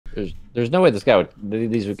There's no way this guy would.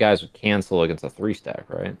 These guys would cancel against a 3-stack,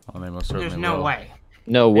 right? Oh, they most certainly There's no will. way.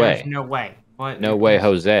 No way. There's no way. What? No way,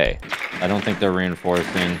 Jose. I don't think they're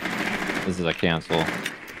reinforcing. This is a cancel.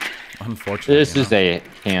 Unfortunately. This is a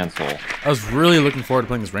cancel. I was really looking forward to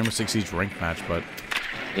playing this Rainbow Six Siege ranked match, but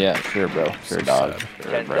Yeah, sure, bro. Sure, So dog. sad.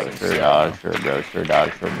 Sure, bro. Sure, dog. Sure, bro. Sure,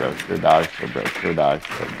 dog. Sure, bro. Sure, dog. Sure, bro. Sure, dog.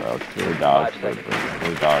 Sure, bro. Sure, dog. Sure, bro.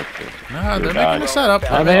 Sure, dog. nah, they're making a setup.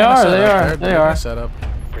 Oh, they are. They are. They are. Setup.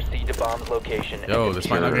 Proceed to bomb's location. Yo, this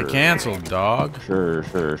might not get canceled, dog. Sure,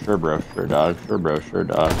 bro. Sure, dog. Sure, bro. Sure,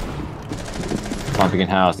 dog. Pumpkin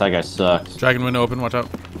house. That guy sucks. Dragon window open. Watch out.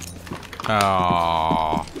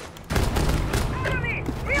 Oh.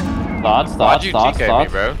 Thoughts, Why'd you thoughts, TK thoughts.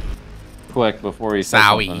 me, bro? Quick, before he says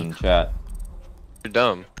something in the chat. You're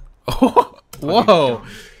dumb. Whoa.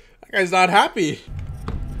 That guy's not happy.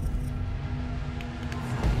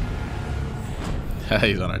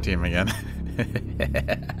 He's on our team again.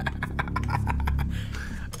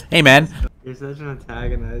 Hey, man. You're such an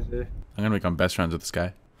antagonizer. I'm gonna become best friends with this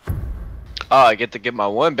guy. Oh, I get to get my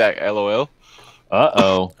one back, LOL.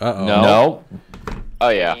 Uh-oh. Uh-oh. No. Oh,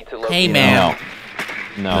 yeah. Hey, man.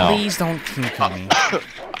 No. Please don't kill me.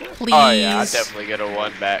 Please. Oh, yeah, I definitely get a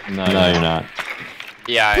one back. No, you're not.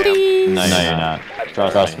 Yeah, I am. No, you're not.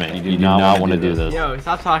 Trust me. You do not want to do this. Yo,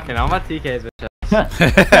 stop talking. I'm about TK's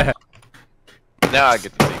bitch. Now I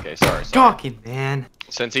get the TK, sorry. Talking, man.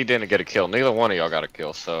 Since he didn't get a kill, neither one of y'all got a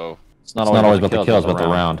kill, so... It's not always about the kills, but the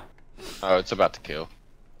round. Oh, it's about to kill.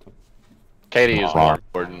 Katie is more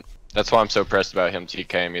important. That's why I'm so pressed about him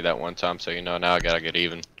TKing me that one time, so you know, now I gotta get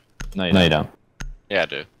even. No, you don't. Yeah, I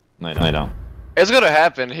do. No, you don't. It's gonna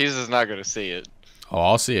happen, he's just not gonna see it. Oh,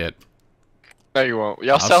 I'll see it. No, you won't.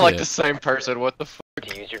 Y'all I'll sound see like it. the same person, what the fuck?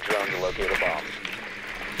 To use your drone to locate a bomb.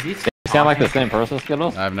 You sound like the same person,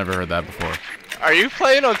 Skittlz? I've never heard that before. Are you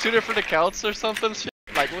playing on 2 different accounts or something?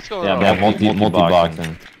 Like, what's going on? Yeah,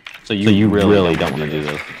 multi-boxing. So you really don't want to do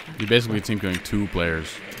this. You basically team killing 2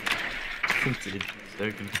 players. Dude,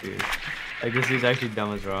 so confused. Like, this is actually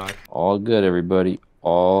dumb as rock. All good, everybody.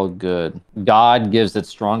 All good. God gives its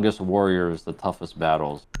strongest warriors the toughest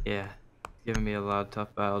battles. Yeah. Giving me a lot of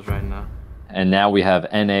tough battles right now. And now we have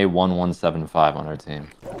NA1175 on our team.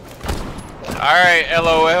 Alright,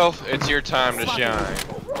 LOL, it's your time to shine.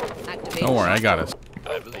 Don't worry, I got it.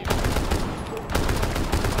 I believe it.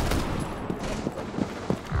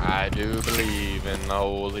 I do believe in the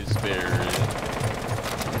Holy Spirit.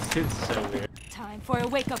 This dude's so weird. Time for a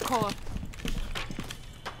wake-up call.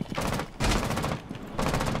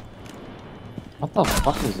 What the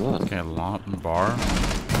fuck is this? Okay, long bar.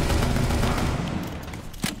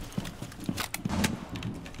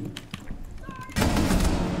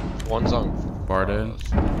 One's on. Bar dead.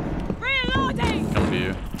 Reloading! Coming to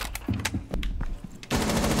you.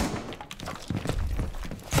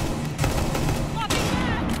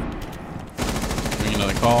 Doing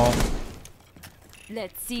another call.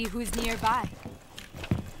 Let's see who's nearby.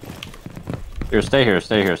 Here, stay here.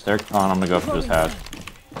 Stay on, I'm gonna go for this hatch.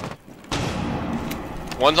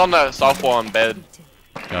 One's on the soft wall in bed.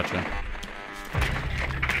 Gotcha.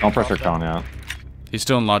 Don't pressure Con out. He's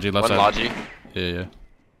still in Logi, left One side. Logi. Yeah, yeah.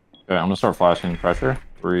 Okay, I'm gonna start flashing pressure.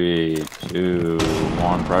 3, 2,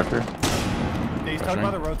 1, pressure. Yeah, he's talking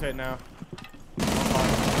about the rotate now.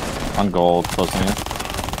 On gold, close to me.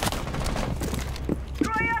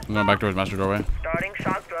 I'm going back towards master doorway. Starting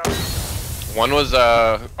shock drone. One was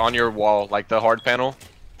on your wall, like the hard panel.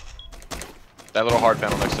 That little hard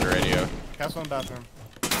panel next to the radio. Castle and bathroom.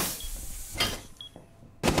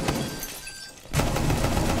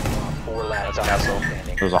 Four last That's a options castle.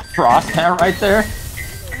 standing. There's a frost hat right there.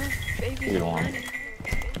 Good one.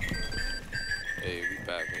 Hey, we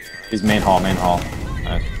back. He's main hall.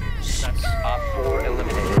 Nice. Op 4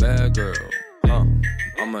 eliminated. Bad girl,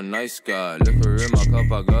 I'm a nice guy. Liquor in my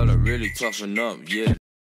cup, I gotta really toughen up, yeah.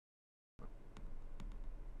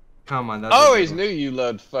 Come on, that's I always knew you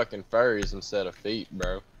loved fucking furries instead of feet,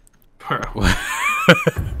 bro. Bro.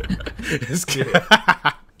 This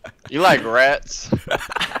guy. You like rats? Secure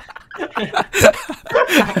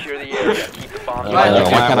the area. Keep the bomb.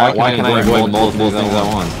 Why can I avoid multiple things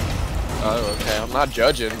at once? Oh, okay. I'm not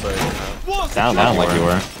judging, but you know. Sound like you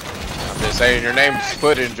were. I'm just saying your name's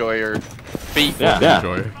Foot Enjoyer. Feet. Yeah.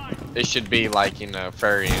 Enjoy. It should be like, you know,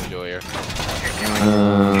 furry enjoyer.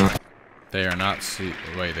 They are not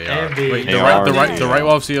wait, they are. Envy. Wait, They the are. right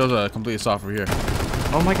wall of CO is completely soft over here.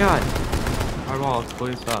 Oh my god. Our wall is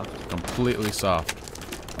completely soft. Completely soft.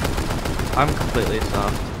 I'm completely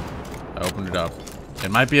soft. I opened it up. It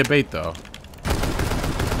might be a bait though.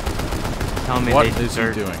 Tell me What they is he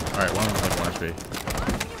deserve. doing? Alright, one of like 1 HP.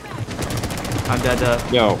 I'm dead to.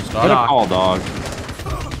 Yo, Stop. good call, dog.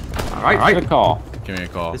 Alright. Good call. Give me a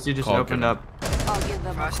call. This dude just Call opened Kevin. up. I'll give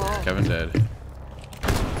them a call. Kevin dead.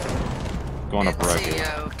 Going up right here.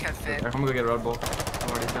 NCO, can't fit. I'm gonna go get a Red Bull. I'm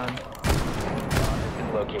already done.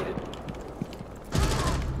 Been located.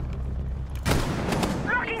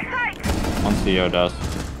 One CO dust.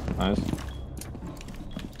 Nice.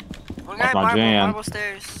 One That's guy my jam. marble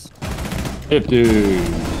stairs. 50.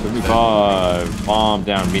 75. Bomb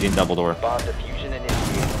down. Medium double door. Bomb diffusion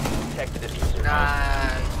initiated. Protect the diffuser.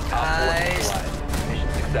 Nice. Mission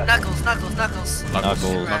successful. Knuckles.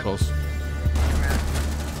 Knuckles.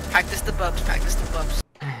 Practice the bumps.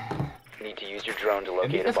 Need to use your drone to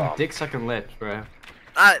And he locate a got some bomb. dick sucking lips, bro.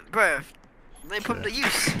 Bro. They put him to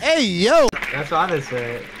use. Hey, yo! That's what I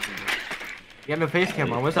said. You got no face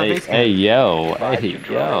cam on. What's that Hey, face cam? hey, yo. Hey,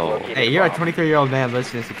 yo. Hey, you're a 23-year-old man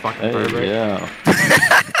listening to this fucking Hey, pervert. yo.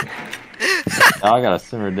 Now I gotta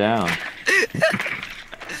simmer down.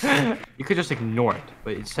 You could just ignore it,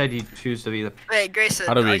 but instead you choose to be the. Hey, Grayson.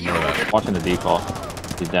 How do we are ignore you that? holding? Watching the decall.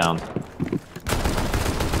 He's down.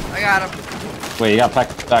 I got him. Wait, you got back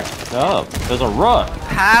up. There's a rut.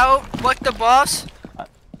 How? What the boss?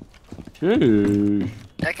 Sheesh.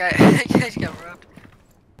 That guy just got rubbed.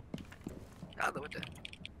 Out the window.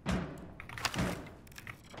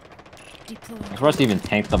 Deploy. For us to even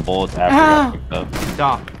tank the bullets after we got picked up.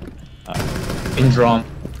 Stop. In drum.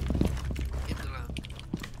 Get the load.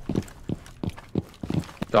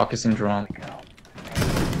 Doc is in drum.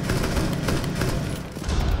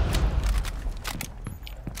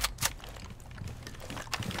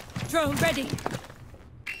 Drone ready.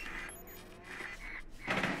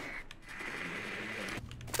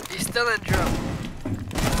 He's still in drum.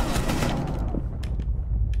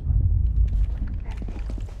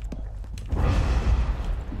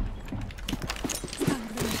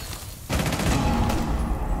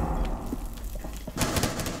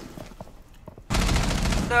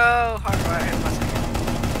 No, hard fire. Hit my second.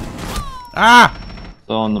 Ah!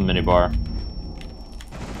 Still on the minibar.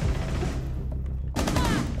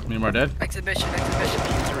 Minibar dead? Exhibition.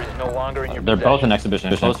 Diffuser is no longer in your They're both in possession.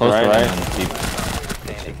 exhibition. Close to right and deep.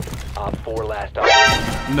 Standing. Op 4 last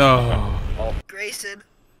operator. No. Grayson,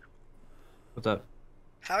 What's up?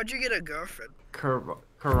 how'd you get a girlfriend?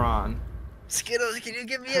 Quran. Skittles, can you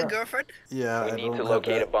give me a girlfriend? Yeah, We I need don't to have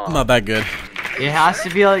locate a that. bomb. Not that good. It has to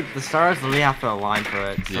be like the stars literally have to align for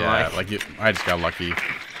it. So Yeah, I just got lucky.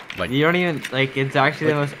 Like you don't even like. It's actually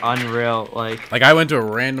the most unreal. Like I went to a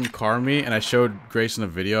random car meet and I showed Grayson a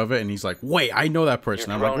video of it and he's like, wait, I know that person.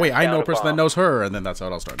 Your I'm like, drone wait, has I know found a a person that bomb. knows her, and then that's how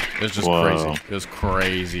it all started. It was just Whoa. crazy. It was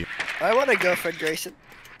crazy. I want a girlfriend, Grayson.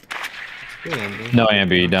 good ending. No,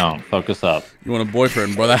 Ambi, you don't. Focus up. You want a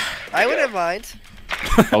boyfriend, brother? I wouldn't mind.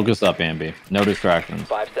 Focus up, Ambi. No distractions.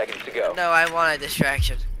 5 seconds to go. No, I want a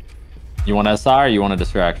distraction. You want SI or you want a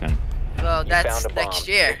distraction? Well, You that's found a bomb. next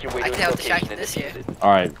year. Make your way I to can have a its location distraction and this year. defuse it.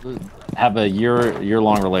 All right. Have a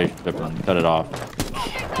year-long relationship and cut it off.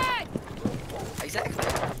 Exactly.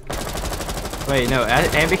 Wait, no.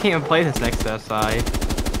 Ambi can't even play this next to SI. I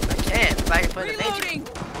can. If I can play the major. Reloading.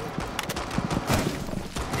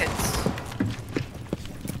 Hits.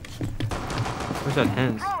 Where's that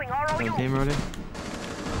hens? Team already?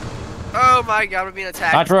 Oh my god, we're being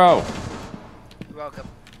attacked. Nitro! You're welcome.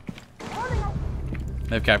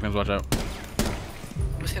 They have Capcans, watch out.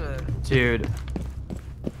 I'm just gonna. Dude. I'm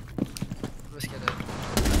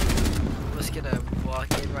just gonna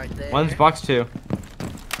walk in right there. One's box 2.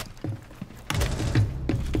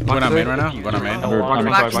 I'm going on main right now? I'm going on main. Under, Box under,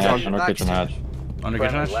 one, kitchen box hatch, two, under box kitchen two. hatch. Under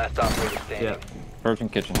kitchen Friendly, hatch? last operator standing. Yeah. Persian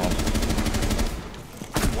kitchen hatch.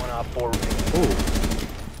 1 op 4 remaining.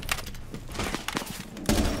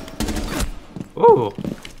 Ooh.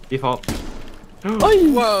 Default.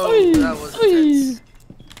 Whoa, that was intense.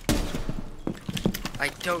 I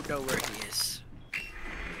don't know where he is.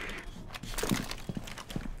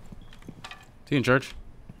 Is he in church?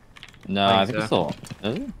 No, I I think think it's still.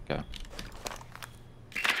 Is it? Okay.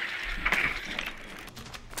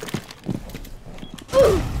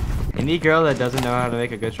 Any girl that doesn't know how to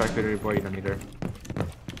make a good charcuterie board, you don't need her.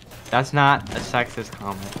 That's not a sexist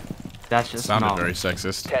comment. That's just Sounded not. very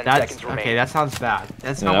sexist. 10 That's seconds remaining. okay. That sounds bad.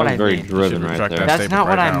 That's Yeah, not that what was I very mean. driven should right retract there. that That's statement not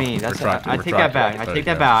what right I now. mean. That's Retract it, I take retract that it. back. I There take you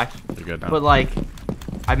that go. back. You're good now. But like,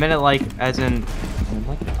 I meant it like as in,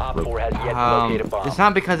 Op 4 has yet to locate a bomb. it's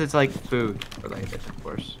not because it's like food related, of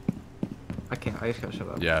course. I can't. I just gotta shut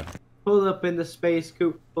up. Yeah. Pull up in the space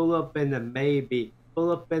coupe. Pull up in the maybe.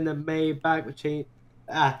 Pull up in the Maybach with chain.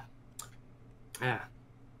 I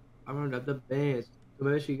run up the bands.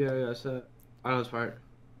 Come she go. I know this part.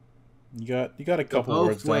 You got a couple Both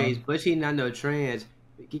words ways, down. but she not no trans.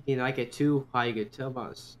 Kicking like it too high, you can tell by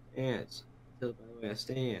the stance. Tell by the way I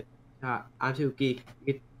stand. I'm too geek.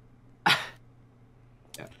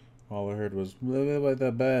 All I heard was. Playing with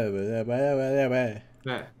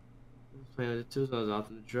the tools off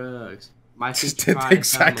the drugs. My Just future did pride,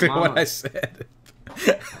 exactly my what mama. I said.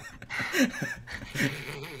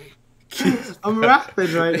 I'm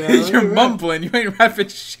rapping right now. You're mumbling. You ain't rapping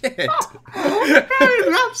shit. He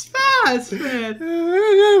raps fast, man.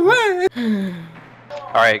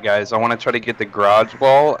 Alright guys, I want to try to get the garage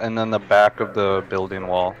wall and then the back of the building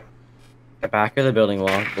wall. The back of the building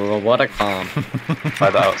wall. Well, what a calm. By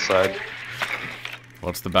the outside.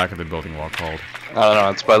 What's the back of the building wall called? I don't know,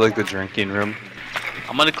 it's by like the drinking room.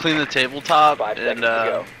 I'm gonna clean the tabletop and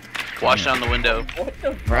wash down the window.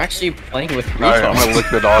 We're actually playing with Alright, I'm gonna lick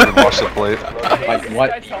the dog and wash the plate. Like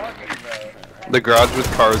what? The garage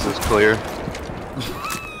with cars is clear.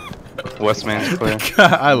 Westman's clear.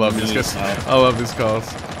 I love these guys. I love these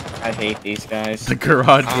calls. I hate these guys. The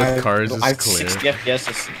garage with cars is clear.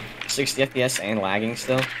 60 FPS and lagging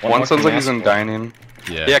still. One sounds like he's in dining.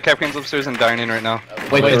 Yeah. Yeah, Capcain's upstairs and dining right now.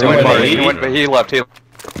 Wait, he's going far. He left.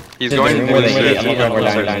 He's going to where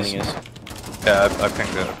the dining is. Yeah, I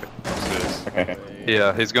pinged it upstairs. Okay.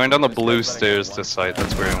 Yeah, he's going down the blue stairs to site.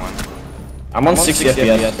 That's where he went. I'm on 60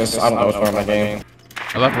 FPS because I don't know what's wrong with my game.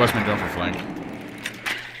 I left Westman jump for flank.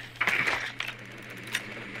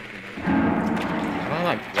 I'm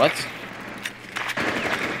like, what?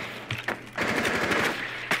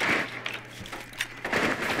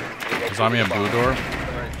 Zombie and blue door.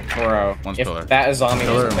 Bro, One's if pillar. that zombie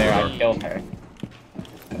Pillar wasn't and there, blue I'd kill her.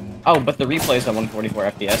 Oh, but the replay's at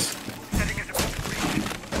 144 FPS.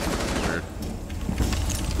 Weird.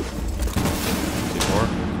 C4.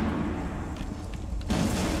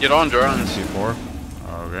 Get on drones. C4.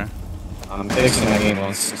 Oh, okay. I'm fixing my game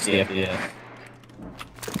on 60 FPS.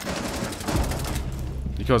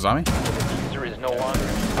 You kill a zombie? The diffuser is no longer in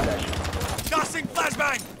possession. Tossing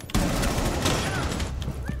flashbang!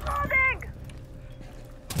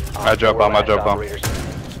 I drop bomb. Doc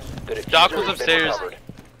was upstairs.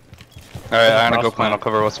 Alright, I'm gonna go plan. I'll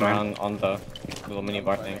cover Westman. On the little mini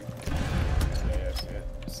bar thing.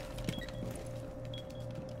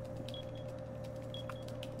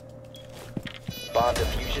 Bomb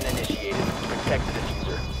diffusion initiated. Protect the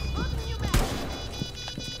diffuser.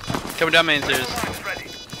 Coming down main stairs.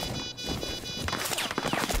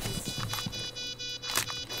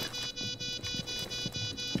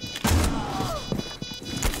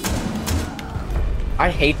 I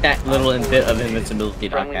hate that little bit of invincibility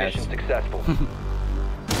Doc Friendly has. mission successful.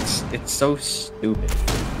 It's so stupid.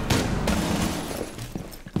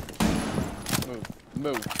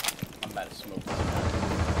 Move. I'm about to smoke.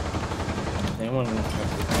 Anyone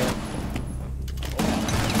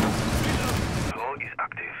Dog is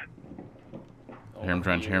active. I hear him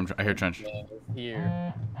trench. I hear trench.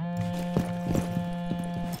 Here.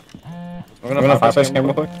 We're gonna fast this game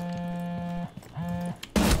real quick.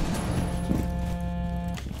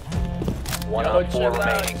 One on four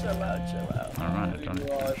remaining. Alright, don't it?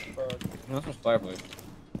 That's a fireplace.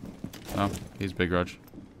 Oh, he's big garage.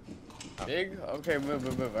 Big? Okay, move.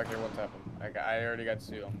 Okay, what's happened? I already got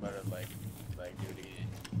 2. I'm better like do it again.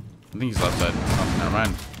 I think he's left side. Oh, never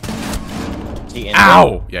mind. Is he in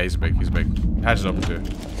Ow! Yeah, he's big. Hatch is open too.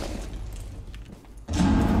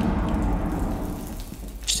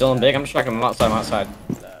 Still in big? I'm distracting him outside.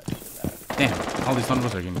 Damn, all these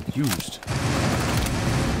thunderbolts are getting used.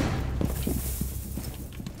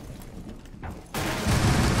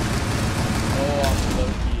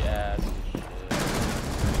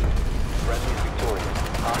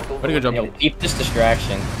 What a good job. Yo, keep this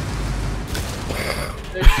distraction.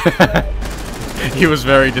 He was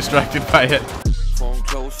very distracted by it. Phone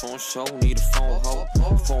close, phone show, need a phone hoe.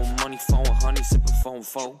 Phone money, phone honey, sipping phone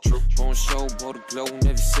foe. Phone show, blow the glow,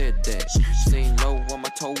 never said that. Staying low on my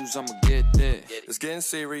toes, I'ma get that. It's getting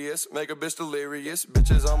serious, make a bitch delirious.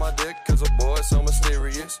 Bitches on my dick, cause a boy so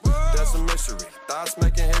mysterious. That's a mystery, thoughts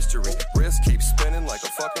making history. Wrist keeps spinning like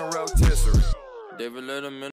a fucking rotisserie. David let him in.